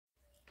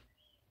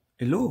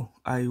Hello,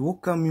 I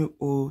welcome you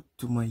all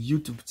to my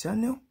YouTube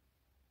channel.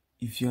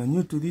 If you are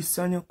new to this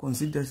channel,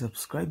 consider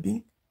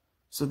subscribing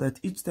so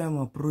that each time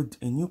I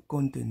upload a new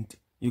content,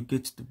 you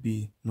get to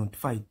be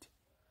notified.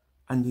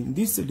 And in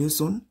this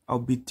lesson, I'll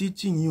be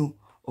teaching you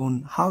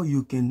on how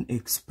you can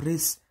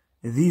express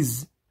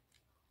this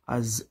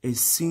as a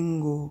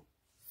single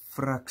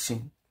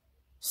fraction.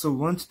 So we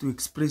want to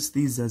express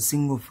these as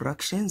single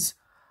fractions.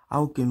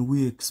 How can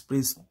we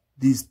express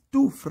these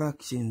two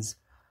fractions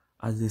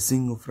as a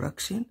single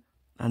fraction?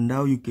 And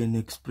how you can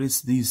express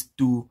these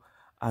two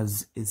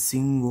as a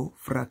single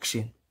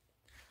fraction.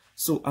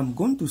 So I'm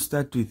going to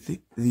start with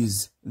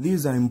these.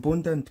 These are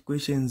important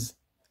questions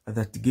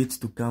that get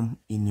to come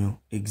in your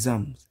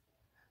exams.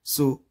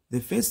 So the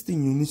first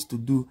thing you need to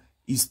do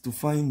is to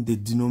find the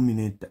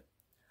denominator.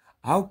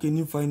 How can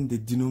you find the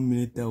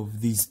denominator of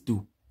these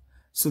two?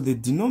 So the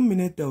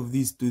denominator of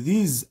these two,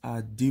 these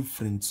are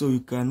different. So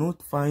you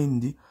cannot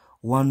find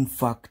one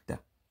factor.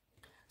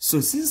 So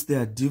since they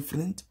are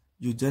different,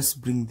 you just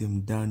bring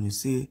them down. You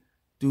say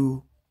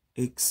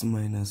 2x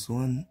minus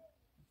 1,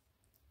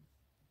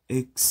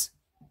 x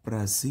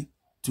plus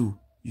 2.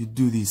 You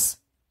do this.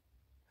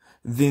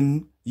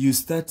 Then you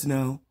start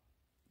now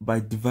by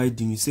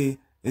dividing. You say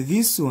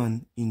this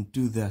one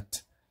into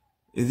that.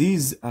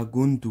 These are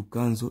going to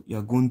cancel. You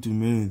are going to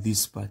remain with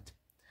this part.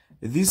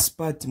 This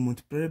part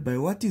multiplied by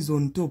what is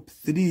on top?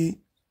 3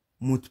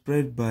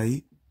 multiplied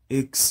by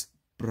x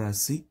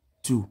plus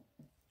 2.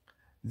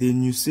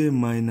 Then you say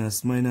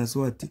minus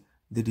what?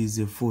 There is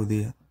a 4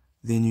 there.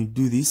 Then you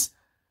do this.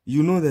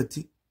 You know that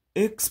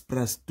x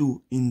plus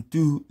 2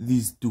 into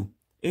these two.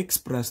 X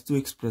plus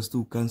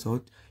 2 cancel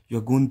out. You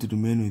are going to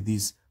remain with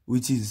this,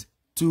 which is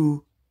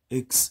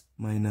 2x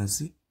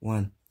minus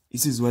 1.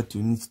 This is what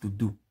you need to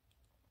do.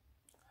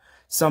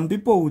 Some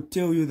people will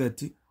tell you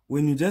that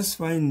when you just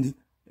find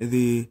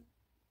the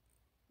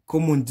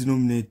common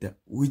denominator,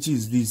 which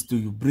is these two,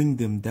 you bring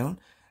them down.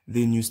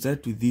 Then you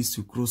start with this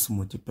to cross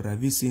multiply.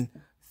 This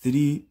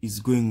 3 is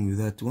going with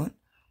that one.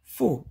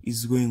 4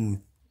 is going with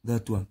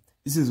that one.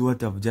 This is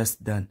what I've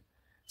just done.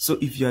 So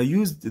if you are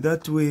used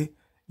that way,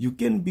 you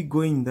can be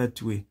going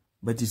that way.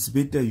 But it's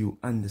better you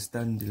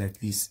understand like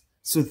this.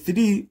 So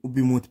 3 will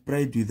be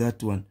multiplied with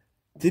that one.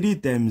 3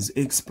 times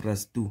x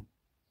plus 2.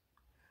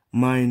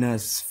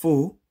 Minus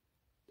 4.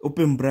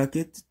 Open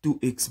bracket.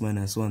 2x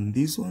minus 1.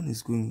 This one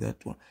is going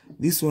that one.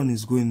 This one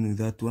is going with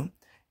that one.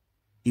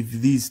 If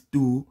these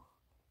two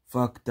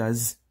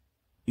factors,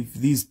 if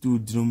these two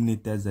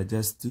denominators are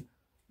just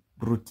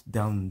brought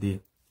down there.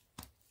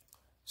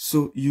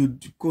 So you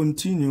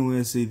continue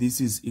where say this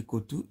is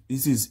equal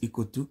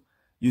to,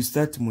 you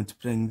start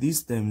multiplying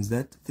this times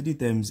that, 3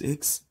 times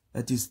x,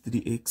 that is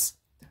 3x,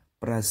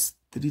 plus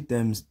 3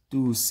 times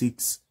 2,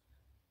 6,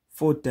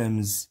 4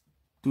 times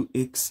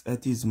 2x,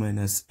 that is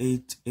minus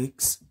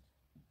 8x,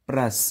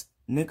 plus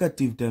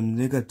negative times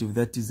negative,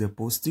 that is a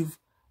positive,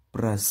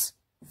 plus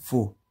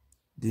 4.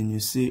 Then you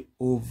say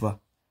over.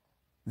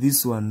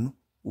 This one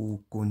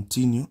will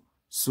continue.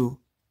 So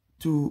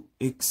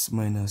 2x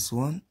minus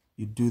 1,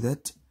 you do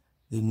that.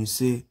 Then you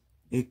say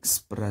x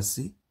plus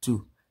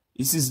 2.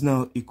 This is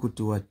now equal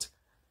to what?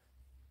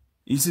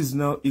 This is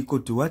now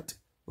equal to what?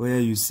 Where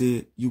you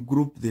say you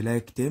group the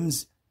like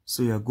terms.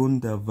 So you are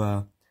going to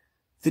have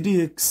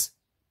 3x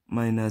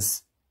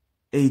minus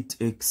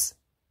 8x.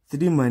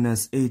 3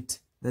 minus 8,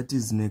 that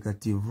is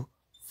negative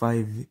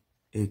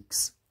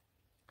 5x.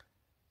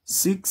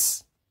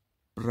 6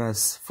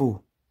 plus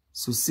 4.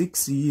 So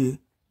 6 here,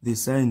 the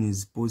sign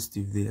is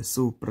positive there.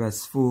 So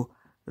plus 4,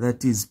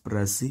 that is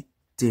plus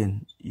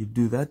 10. You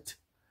do that.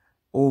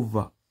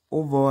 Over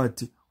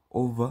what?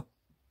 Over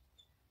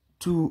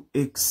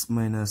 2x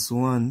minus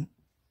 1,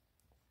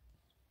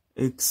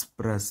 x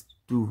plus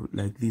 2,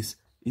 like this.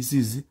 This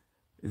is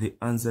the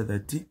answer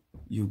that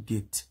you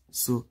get.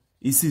 So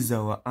this is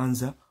our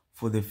answer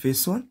for the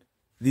first one.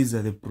 These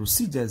are the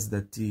procedures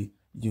that you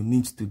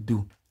need to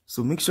do.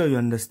 So make sure you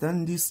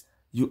understand this.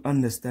 You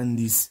understand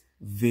this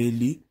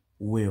very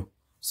well.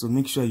 So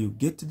make sure you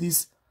get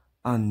this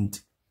and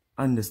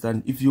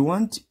understand. If you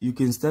want, you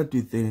can start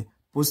with a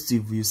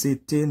positive. You say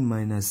 10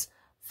 minus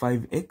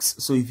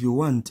 5x. So if you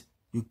want,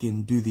 you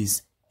can do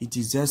this. It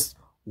is just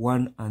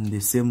one and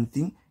the same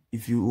thing.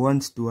 If you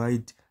want to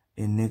write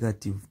a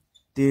negative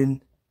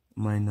 10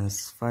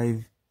 minus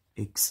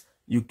 5x,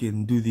 you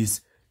can do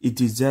this.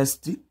 It is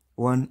just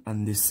one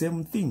and the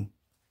same thing.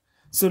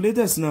 So let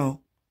us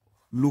now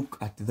look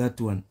at that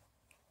one.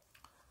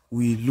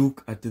 We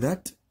look at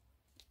that.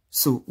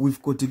 So we've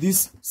got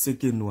this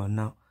second one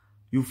now.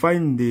 You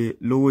find the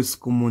lowest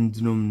common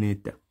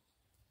denominator.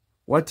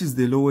 What is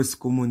the lowest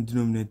common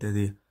denominator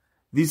there?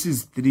 This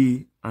is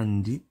 3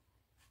 and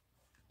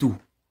 2.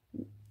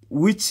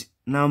 Which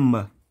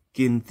number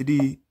can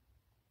 3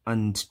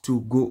 and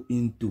 2 go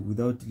into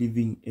without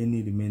leaving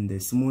any remainder?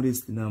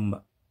 Smallest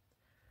number.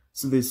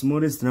 So the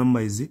smallest number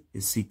is a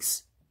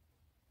 6.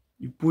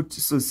 You put,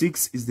 so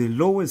 6 is the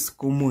lowest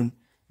common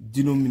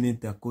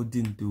denominator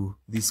according to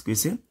this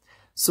question.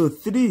 So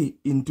 3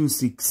 into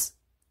 6,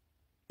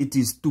 it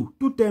is 2.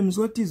 2 times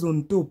what is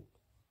on top?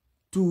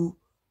 2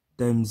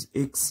 times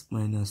x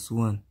minus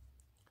 1.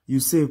 You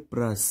say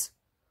plus.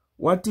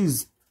 What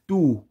is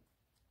 2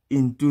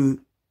 into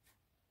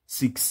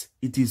 6?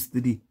 It is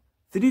 3.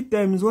 3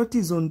 times what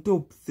is on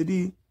top?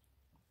 3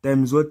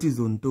 times what is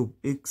on top?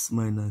 X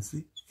minus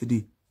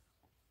 3.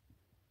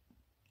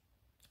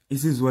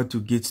 This is what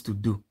you get to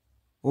do.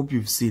 Hope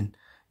you've seen.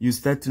 You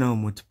start now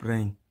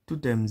multiplying. 2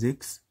 times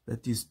x,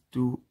 that is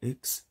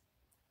 2x.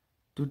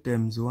 2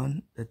 times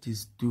 1, that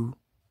is 2.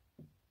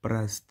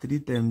 Plus 3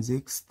 times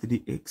x,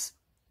 3x.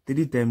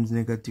 3 times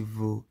negative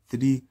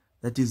 3,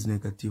 that is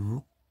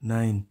negative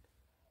 9.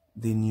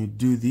 Then you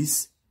do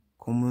this,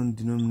 common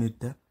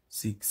denominator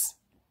 6.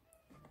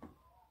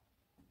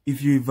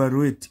 If you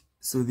evaluate,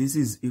 so this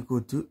is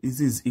equal to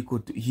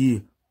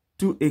here,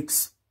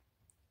 2x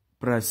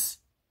plus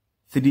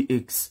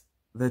 3x,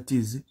 that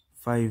is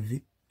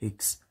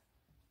 5x.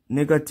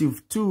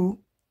 Negative 2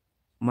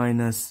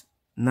 minus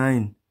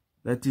 9,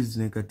 that is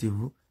negative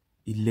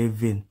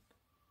 11.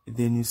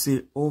 Then you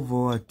say over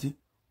what?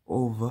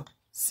 Over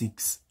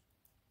 6.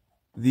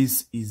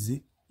 This is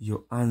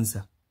your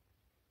answer.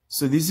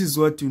 So this is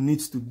what you need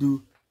to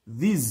do.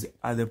 These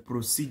are the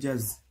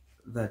procedures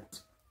that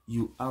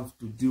you have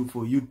to do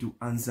for you to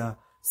answer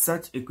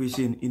such a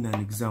question in an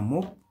exam.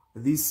 Hope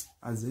this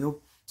has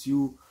helped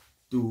you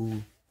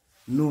to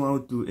know how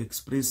to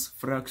express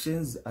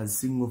fractions as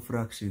single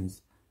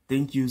fractions.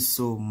 Thank you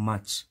so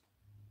much.